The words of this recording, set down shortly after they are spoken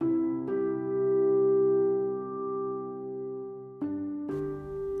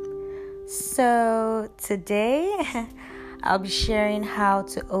So today I'll be sharing how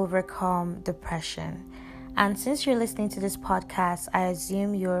to overcome depression. And since you're listening to this podcast, I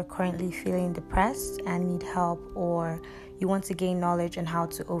assume you're currently feeling depressed and need help, or you want to gain knowledge on how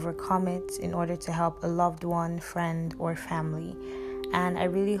to overcome it in order to help a loved one, friend, or family. And I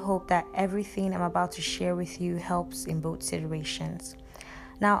really hope that everything I'm about to share with you helps in both situations.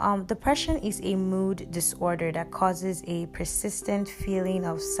 Now, depression is a mood disorder that causes a persistent feeling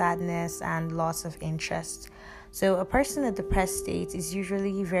of sadness and loss of interest. So a person in a depressed state is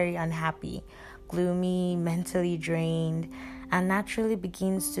usually very unhappy, gloomy, mentally drained, and naturally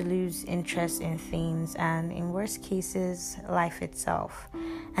begins to lose interest in things and, in worst cases, life itself.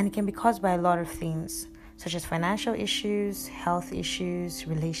 And it can be caused by a lot of things, such as financial issues, health issues,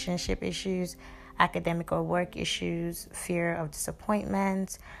 relationship issues, academic or work issues, fear of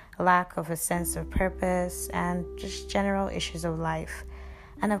disappointment, lack of a sense of purpose, and just general issues of life.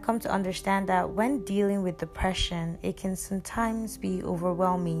 And I've come to understand that when dealing with depression, it can sometimes be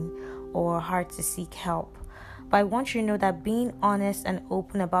overwhelming or hard to seek help. But I want you to know that being honest and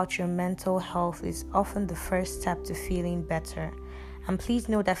open about your mental health is often the first step to feeling better. And please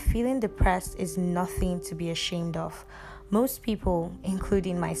know that feeling depressed is nothing to be ashamed of. Most people,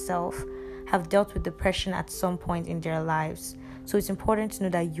 including myself, have dealt with depression at some point in their lives. So it's important to know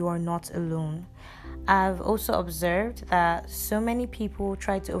that you are not alone. I've also observed that so many people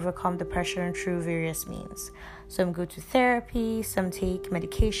try to overcome depression through various means. Some go to therapy, some take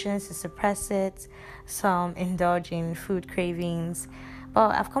medications to suppress it, some indulge in food cravings. But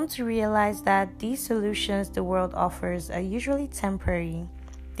I've come to realize that these solutions the world offers are usually temporary.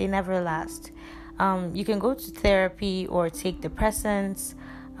 They never last. You can go to therapy or take depressants,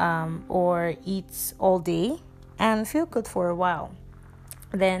 or eat all day and feel good for a while.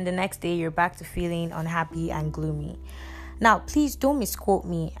 Then the next day you're back to feeling unhappy and gloomy. Now, please don't misquote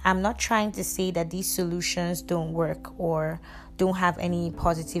me. I'm not trying to say that these solutions don't work or don't have any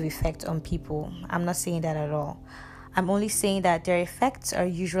positive effect on people. I'm not saying that at all. I'm only saying that their effects are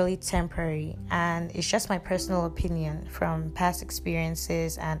usually temporary, and it's just my personal opinion from past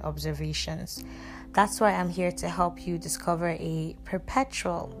experiences and observations. That's why I'm here to help you discover a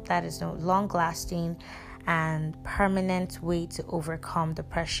perpetual, that is no long-lasting and permanent way to overcome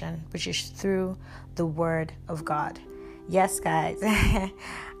depression, which is through the Word of God. Yes, guys,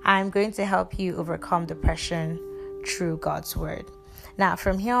 I'm going to help you overcome depression through God's Word. Now,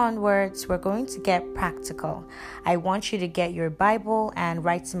 from here onwards, we're going to get practical. I want you to get your Bible and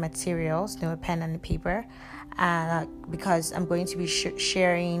writing materials, a pen and paper, because I'm going to be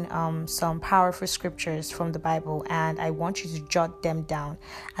sharing some powerful scriptures from the Bible, and I want you to jot them down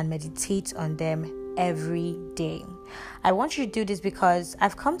and meditate on them every day. I want you to do this because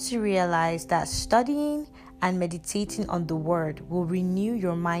I've come to realize that studying and meditating on the Word will renew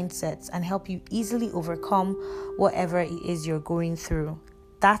your mindsets and help you easily overcome whatever it is you're going through.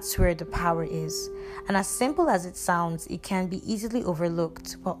 That's where the power is. And as simple as it sounds, it can be easily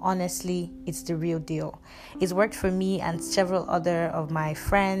overlooked, but honestly, it's the real deal. It's worked for me and several other of my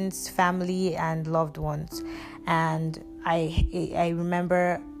friends, family, and loved ones. And I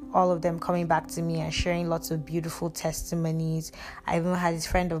remember all of them coming back to me and sharing lots of beautiful testimonies. I even had this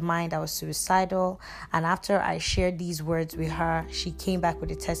friend of mine that was suicidal, and after I shared these words with her, she came back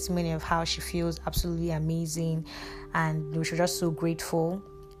with a testimony of how she feels absolutely amazing, and she was just so grateful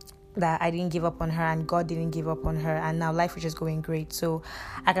that I didn't give up on her and God didn't give up on her, and now life is just going great. So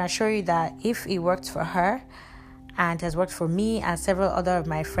I can assure you that if it worked for her and has worked for me and several other of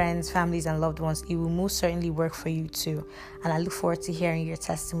my friends, families, and loved ones, it will most certainly work for you too. And I look forward to hearing your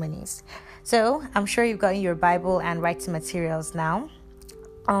testimonies. So I'm sure you've gotten your Bible and writing materials now.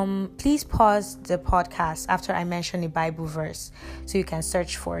 Please pause the podcast after I mention a Bible verse so you can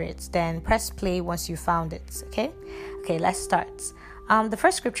search for it. Then press play once you found it. Okay, let's start. The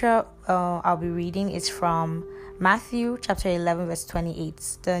first scripture I'll be reading is from Matthew chapter 11 verse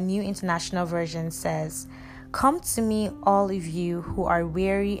 28. The New International Version says, "Come to me, all of you who are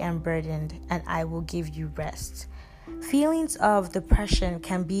weary and burdened, and I will give you rest." Feelings of depression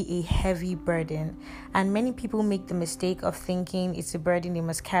can be a heavy burden, and many people make the mistake of thinking it's a burden they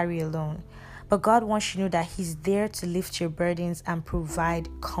must carry alone. But God wants you to know that He's there to lift your burdens and provide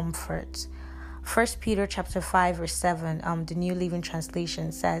comfort. 1 Peter chapter 5 verse 7, the New Living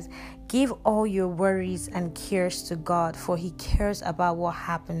Translation says, "Give all your worries and cares to God, for He cares about what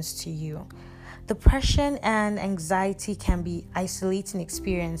happens to you." Depression and anxiety can be isolating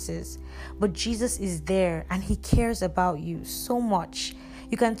experiences, but Jesus is there and He cares about you so much.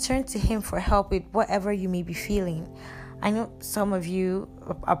 You can turn to Him for help with whatever you may be feeling. I know some of you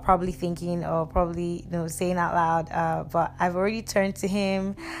are probably thinking or probably saying out loud, but I've already turned to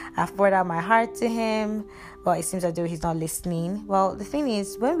him. I've poured out my heart to him, but it seems as though he's not listening. Well, the thing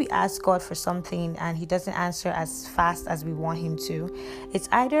is, when we ask God for something and he doesn't answer as fast as we want him to, it's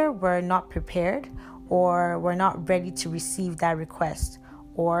either we're not prepared or we're not ready to receive that request,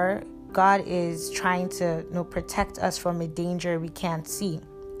 or God is trying to protect us from a danger we can't see.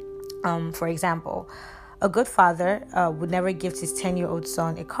 For example, a good father would never give his 10-year-old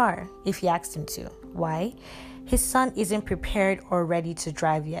son a car if he asked him to. Why? His son isn't prepared or ready to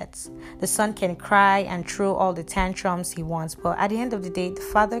drive yet. The son can cry and throw all the tantrums he wants, but at the end of the day, the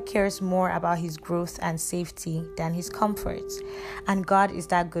father cares more about his growth and safety than his comfort. And God is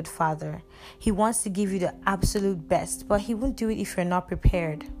that good father. He wants to give you the absolute best, but he won't do it if you're not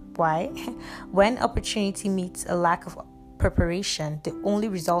prepared. Why? When opportunity meets a lack of preparation, the only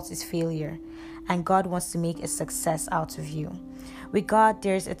result is failure. And God wants to make a success out of you. With God,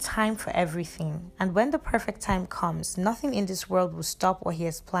 there's a time for everything. And when the perfect time comes, nothing in this world will stop what he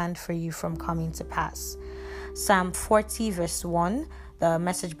has planned for you from coming to pass. Psalm 40 verse 1, the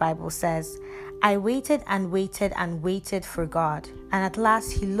Message Bible says, I waited and waited and waited for God. And at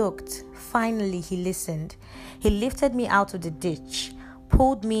last he looked. Finally he listened. He lifted me out of the ditch,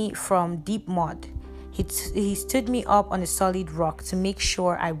 pulled me from deep mud. He stood me up on a solid rock to make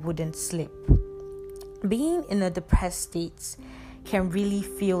sure I wouldn't slip. Being in a depressed state can really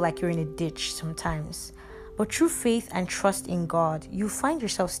feel like you're in a ditch sometimes. But through faith and trust in God, you find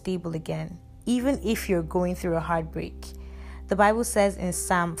yourself stable again, even if you're going through a heartbreak. The Bible says in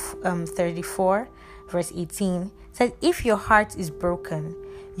Psalm 34, verse 18, says, if your heart is broken,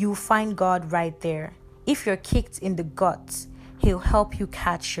 you'll find God right there. If you're kicked in the guts, he'll help you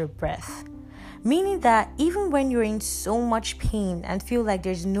catch your breath. Meaning that even when you're in so much pain and feel like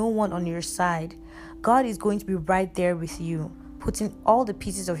there's no one on your side, God is going to be right there with you, putting all the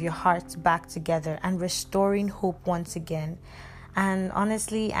pieces of your heart back together and restoring hope once again. And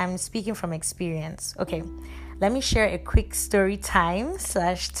honestly, I'm speaking from experience. Okay, let me share a quick story time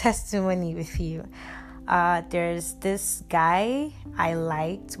 / testimony with you. There's this guy I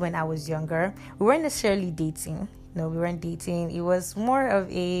liked when I was younger. We weren't necessarily dating. No, we weren't dating. It was more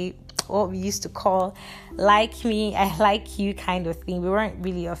of a what we used to call like me, I like you kind of thing. We weren't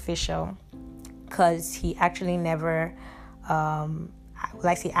really official because he actually never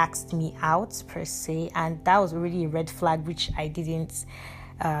asked me out per se, and that was already a red flag which I didn't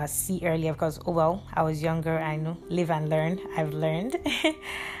see earlier because I was younger. I know, live and learn. I've learned.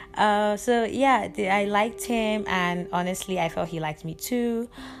 I liked him, and honestly I felt he liked me too.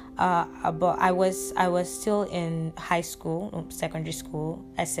 But I was still in secondary school,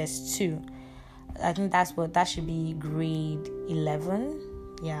 SS2. I think that should be grade 11.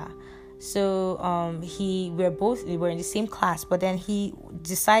 Yeah. So we were in the same class, but then he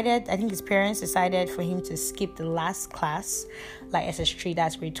decided, I think his parents decided for him to skip the last class, like SS3,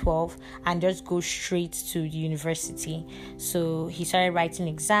 that's grade 12, and just go straight to the university. So he started writing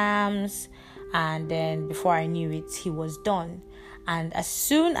exams, and then before I knew it, he was done. And as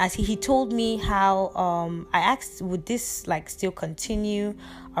soon as he told me how, I asked, would this still continue?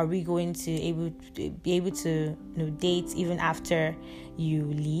 Are we going to be able to date even after you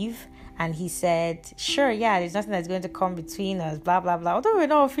leave? And he said, sure, yeah, there's nothing that's going to come between us, blah, blah, blah. Although we're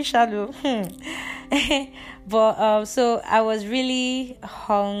not official. But so I was really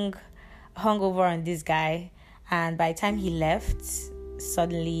hung over on this guy. And by the time he left,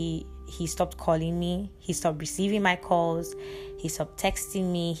 suddenly he stopped calling me. He stopped receiving my calls. He stopped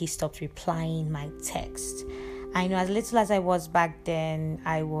texting me. He stopped replying my text. I know, as little as I was back then,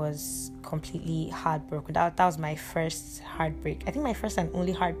 I was completely heartbroken. That was my first heartbreak. I think my first and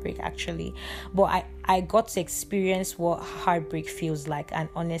only heartbreak, actually. But I got to experience what heartbreak feels like. And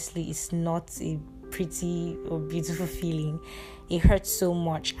honestly, it's not a pretty or beautiful feeling. It hurts so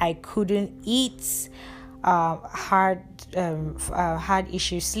much. I couldn't eat. Hard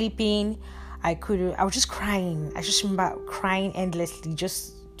issues sleeping. I was just crying. I just remember crying endlessly,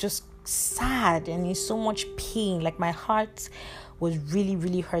 just sad and in so much pain. Like my heart was really,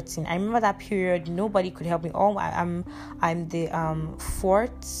 really hurting. I remember that period. Nobody could help me. I'm the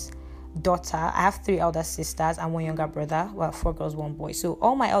fourth daughter. I have 3 elder sisters and 1 younger brother. Well, 4 girls, 1 boy. So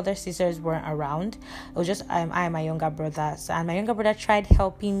all my elder sisters weren't around. It was just I and my younger brother. And my younger brother tried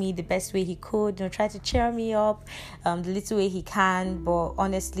helping me the best way he could. Tried to cheer me up, the little way he can. But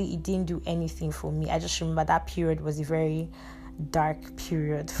honestly, it didn't do anything for me. I just remember that period was a very dark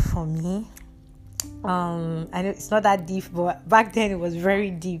period for me. I know it's not that deep, but back then it was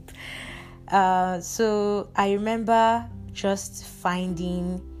very deep. So I remember just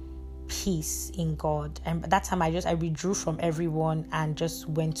finding peace in God. And that time I withdrew from everyone and just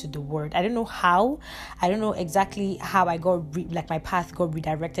went to the Word. I don't know how. I don't know exactly how I got my path got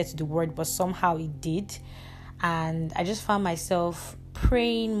redirected to the Word, but somehow it did. And I just found myself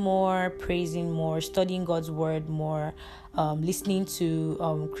praying more, praising more, studying God's Word more, listening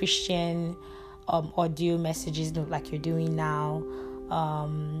to Christian audio messages like you're doing now,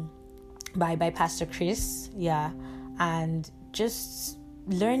 by Pastor Chris, and just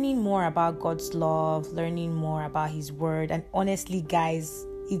learning more about God's love, learning more about His Word. And honestly, guys,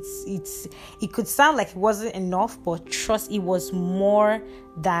 it could sound like it wasn't enough, but trust, it was more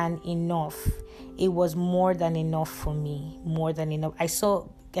than enough. It was more than enough for me, more than enough. I saw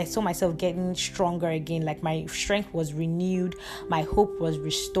myself getting stronger again. Like my strength was renewed, my hope was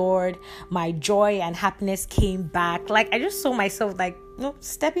restored, my joy and happiness came back. Like I just saw myself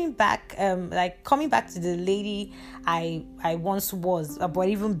stepping back, like coming back to the lady I once was, but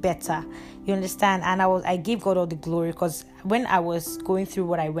even better. You understand? And I gave God all the glory, because when I was going through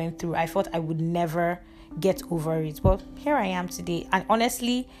what I went through, I thought I would never get over it. But here I am today. And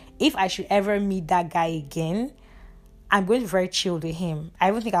honestly, if I should ever meet that guy again, I'm going to be very chill with him.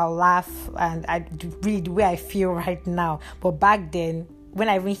 I don't think I'll laugh and I really the way I feel right now. But back then, when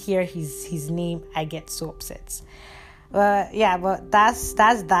I even hear his name, I get so upset. But that's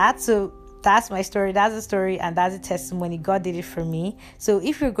that. So that's my story. That's the story, and that's a testimony. God did it for me. So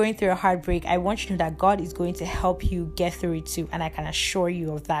if you're going through a heartbreak, I want you to know that God is going to help you get through it too. And I can assure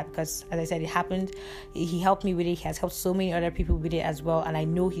you of that, because as I said, it happened. He helped me with it. He has helped so many other people with it as well. And I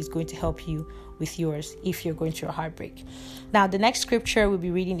know He's going to help you with yours if you're going through a heartbreak. Now, the next scripture we'll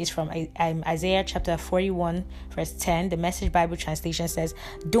be reading is from Isaiah chapter 41, verse 10. The Message Bible translation says,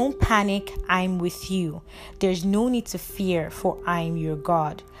 "Don't panic, I'm with you. There's no need to fear, for I'm your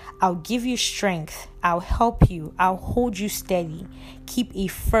God. I'll give you strength. I'll help you. I'll hold you steady. Keep a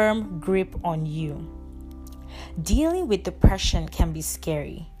firm grip on you." Dealing with depression can be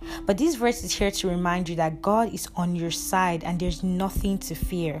scary, but this verse is here to remind you that God is on your side and there's nothing to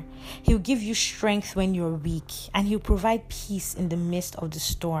fear. He'll give you strength when you're weak, and He'll provide peace in the midst of the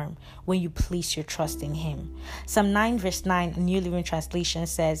storm when you place your trust in Him. Psalm 9 verse 9, a New Living Translation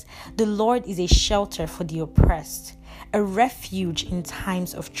says, "The Lord is a shelter for the oppressed, a refuge in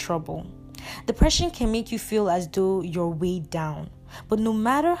times of trouble." Depression can make you feel as though you're weighed down. But no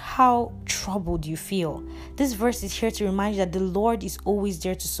matter how troubled you feel, this verse is here to remind you that the Lord is always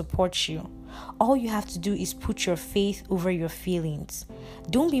there to support you. All you have to do is put your faith over your feelings.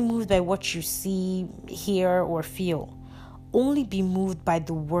 Don't be moved by what you see, hear, or feel. Only be moved by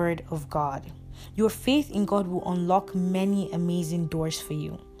the Word of God. Your faith in God will unlock many amazing doors for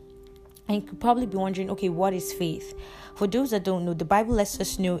you. And you could probably be wondering, okay, what is faith? For those that don't know, the Bible lets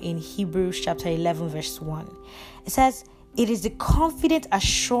us know in Hebrews chapter 11 verse 1. It says, "It is the confident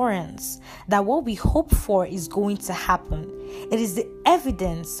assurance that what we hope for is going to happen. It is the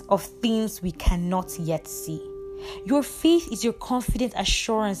evidence of things we cannot yet see." Your faith is your confident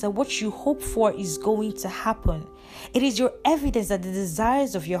assurance that what you hope for is going to happen. It is your evidence that the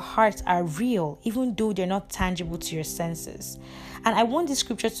desires of your heart are real, even though they're not tangible to your senses. And I want this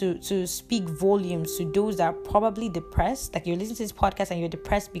scripture to speak volumes to those that are probably depressed. Like you're listening to this podcast and you're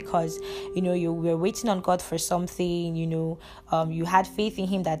depressed because, you were waiting on God for something, you had faith in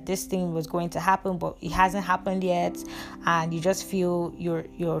Him that this thing was going to happen, but it hasn't happened yet. And you just feel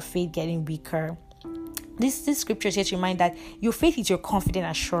your faith getting weaker. This scripture is here to remind that your faith is your confident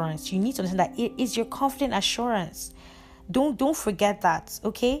assurance. You need to understand that it is your confident assurance. Don't forget that,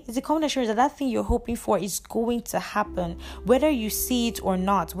 okay? It's a confident assurance that thing you're hoping for is going to happen. Whether you see it or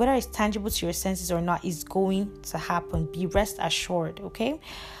not, whether it's tangible to your senses or not, is going to happen. Be rest assured, okay?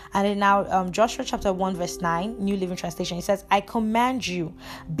 And then now, Joshua chapter 1 verse 9, New Living Translation, it says, "I command you,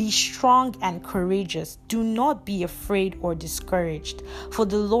 be strong and courageous. Do not be afraid or discouraged, for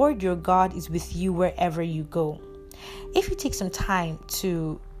the Lord your God is with you wherever you go." If you take some time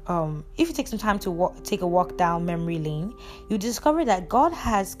to take a walk down memory lane, you discover that God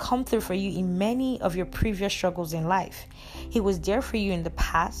has come through for you in many of your previous struggles in life. He was there for you in the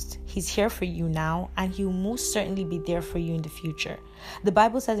past, He's here for you now, and He will most certainly be there for you in the future. The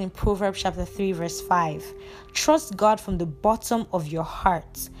Bible says in Proverbs chapter 3 verse 5, "Trust God from the bottom of your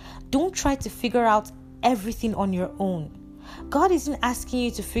heart. Don't try to figure out everything on your own." God isn't asking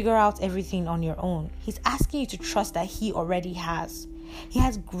you to figure out everything on your own. He's asking you to trust that He already has. He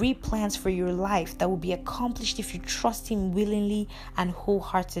has great plans for your life that will be accomplished if you trust Him willingly and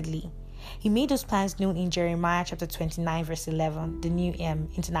wholeheartedly. He made those plans known in Jeremiah chapter 29 verse 11. The New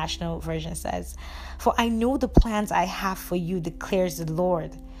International Version says, "For I know the plans I have for you, declares the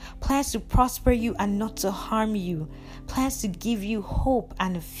Lord. Plans to prosper you and not to harm you. Plans to give you hope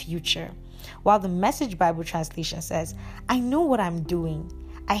and a future." While the Message Bible translation says, "I know what I'm doing.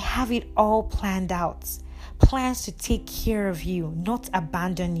 I have it all planned out. Plans to take care of you, not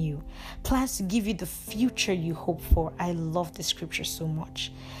abandon you. Plans to give you the future you hope for." I love this scripture so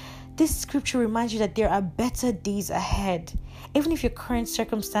much. This scripture reminds you that there are better days ahead. Even if your current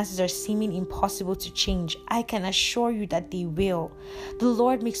circumstances are seeming impossible to change, I can assure you that they will. The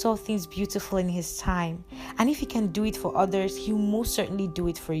Lord makes all things beautiful in His time. And if He can do it for others, He will most certainly do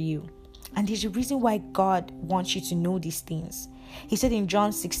it for you. And there's a reason why God wants you to know these things. He said in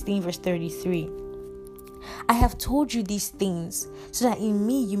John 16 verse 33, "I have told you these things so that in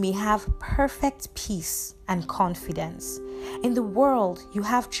me you may have perfect peace and confidence. In the world you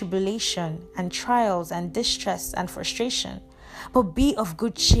have tribulation and trials and distress and frustration. But be of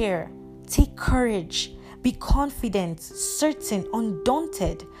good cheer. Take courage. Be confident, certain,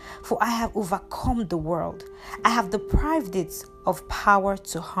 undaunted, for I have overcome the world. I have deprived it of power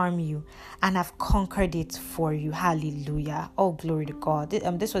to harm you and have conquered it for you." Hallelujah. Oh, glory to God.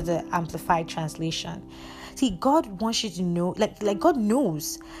 This was the Amplified translation. See, God wants you to know, like God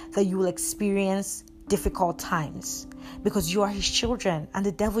knows that you will experience difficult times because you are His children, and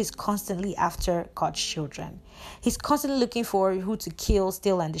the devil is constantly after God's children. He's constantly looking for who to kill,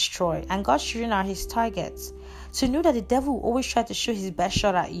 steal, and destroy, and God's children are His targets. So know that the devil will always try to show his best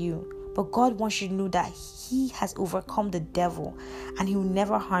shot at you, but God wants you to know that He has overcome the devil and He will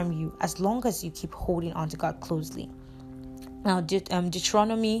never harm you as long as you keep holding on to God closely. Now,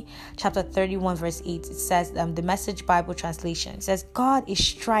 Deuteronomy chapter 31 verse 8, it says, the Message Bible translation, it says, "God is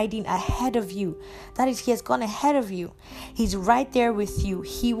striding ahead of you." That is, He has gone ahead of you. He's right there with you.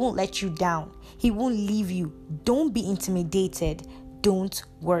 He won't let you down. He won't leave you. Don't be intimidated. Don't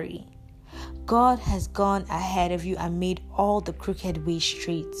worry. God has gone ahead of you and made all the crooked ways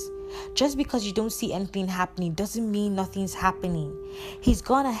straight. Just because you don't see anything happening doesn't mean nothing's happening. He's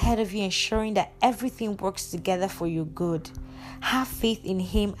gone ahead of you, ensuring that everything works together for your good. Have faith in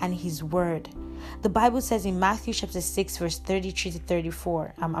Him and His word. The Bible says in Matthew chapter 6 verse 33 to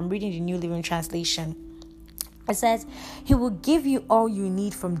 34, I'm reading the New Living Translation. It says, "He will give you all you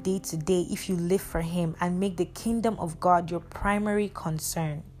need from day to day if you live for Him and make the kingdom of God your primary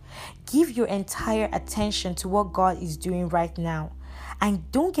concern. Give your entire attention to what God is doing right now.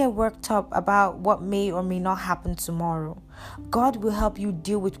 And don't get worked up about what may or may not happen tomorrow. God will help you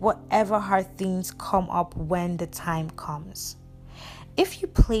deal with whatever hard things come up when the time comes." If you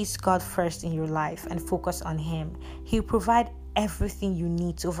place God first in your life and focus on Him, He will provide everything you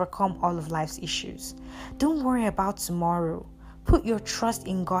need to overcome all of life's issues. Don't worry about tomorrow. Put your trust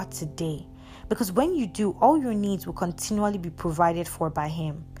in God today, because when you do, all your needs will continually be provided for by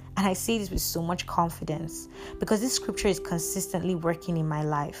Him. And I say this with so much confidence because this scripture is consistently working in my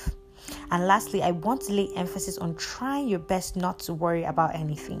life. And lastly, I want to lay emphasis on trying your best not to worry about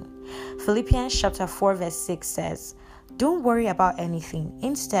anything. Philippians chapter 4 verse 6 says, "Don't worry about anything.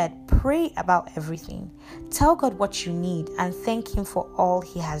 Instead, pray about everything. Tell God what you need and thank Him for all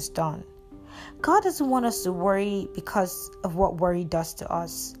He has done." God doesn't want us to worry because of what worry does to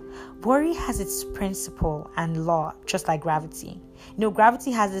us. Worry has its principle and law, just like gravity.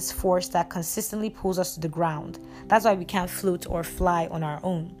 Gravity has this force that consistently pulls us to the ground. That's why we can't float or fly on our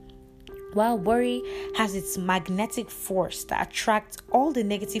own. While worry has its magnetic force that attracts all the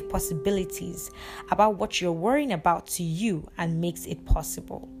negative possibilities about what you're worrying about to you and makes it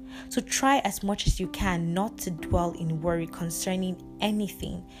possible. So try as much as you can not to dwell in worry concerning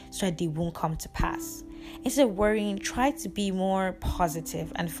anything so that they won't come to pass. Instead of worrying, try to be more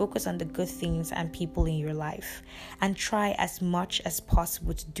positive and focus on the good things and people in your life. And try as much as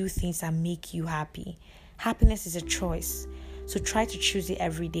possible to do things that make you happy. Happiness is a choice. So try to choose it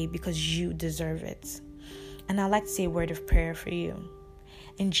every day because you deserve it. And I'd like to say a word of prayer for you.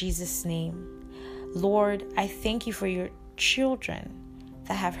 In Jesus' name, Lord, I thank you for your children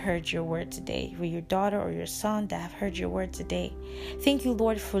that have heard your word today, for your daughter or your son that have heard your word today. Thank you,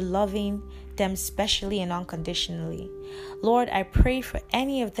 Lord, for loving them specially and unconditionally. Lord, I pray for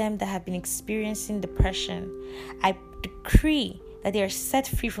any of them that have been experiencing depression. I decree that they are set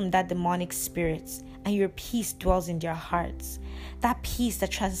free from that demonic spirit and your peace dwells in their hearts. That peace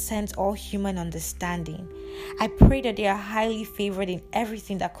that transcends all human understanding. I pray that they are highly favored in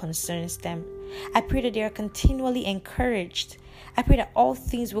everything that concerns them. I pray that they are continually encouraged. I pray that all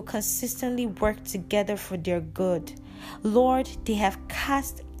things will consistently work together for their good. Lord, they have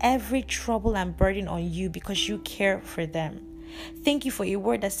cast every trouble and burden on you because you care for them. Thank you for your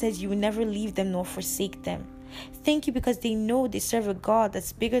word that says you will never leave them nor forsake them. Thank you because they know they serve a God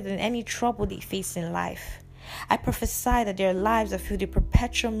that's bigger than any trouble they face in life. I prophesy that their lives are filled with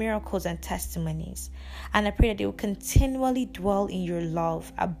perpetual miracles and testimonies. And I pray that they will continually dwell in your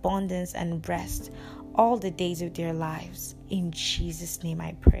love, abundance, and rest all the days of their lives. In Jesus' name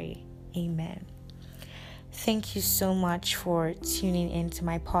I pray. Amen. Thank you so much for tuning into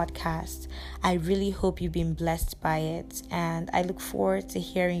my podcast. I really hope you've been blessed by it, and I look forward to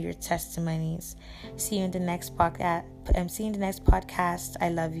hearing your testimonies. See you in the next podcast. I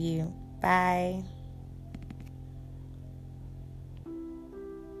love you. Bye.